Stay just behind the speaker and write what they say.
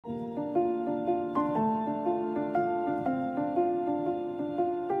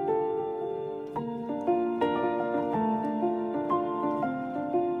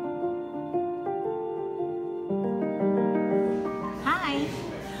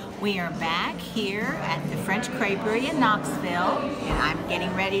We are back here at the French Creperie in Knoxville, and I'm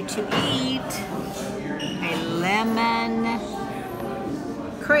getting ready to eat a lemon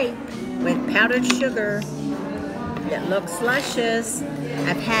crepe with powdered sugar. It looks luscious.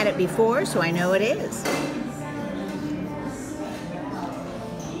 I've had it before, so I know it is.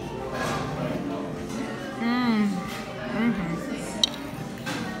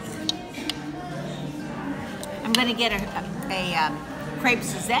 I'm going to get a crepe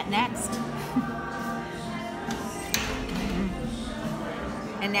Suzette next.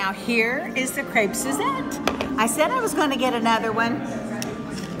 And now here is the crepe Suzette. I said I was going to get another one.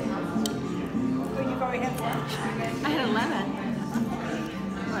 Well, you've already had lunch. I had a lemon.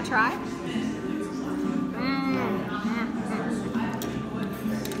 You want to try?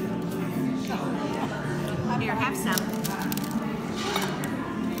 Here, have some.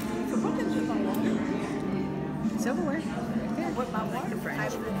 Silverware. What about water?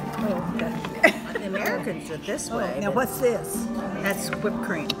 French. Oh, okay. The Americans do it this way. Now what's this? That's whipped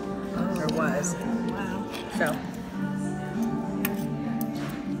cream, or was. Wow. So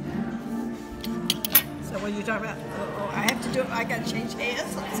So what are you talking about? Oh, I have to do it. I got to change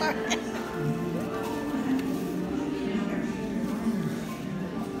hands. I'm sorry.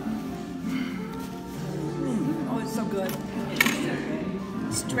 Oh, it's so good.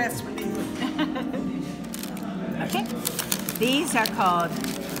 Stress reliever. okay, these are called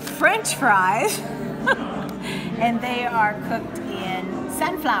French fries, and they are cooked in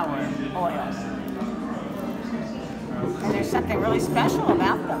sunflower oil. And there's something really special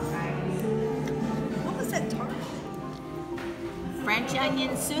about them. What was that tart? French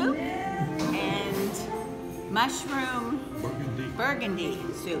onion soup and mushroom burgundy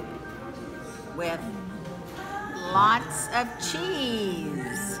soup with lots of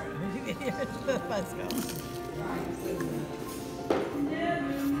cheese. Let's go.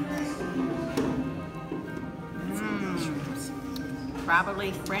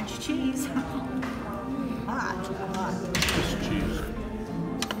 Probably French cheese. Hot. This cheese.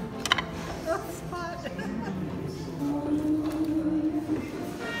 That's hot.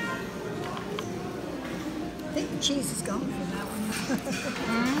 I think the cheese is gone from that one.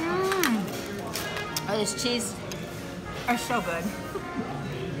 Oh, these cheese are so good.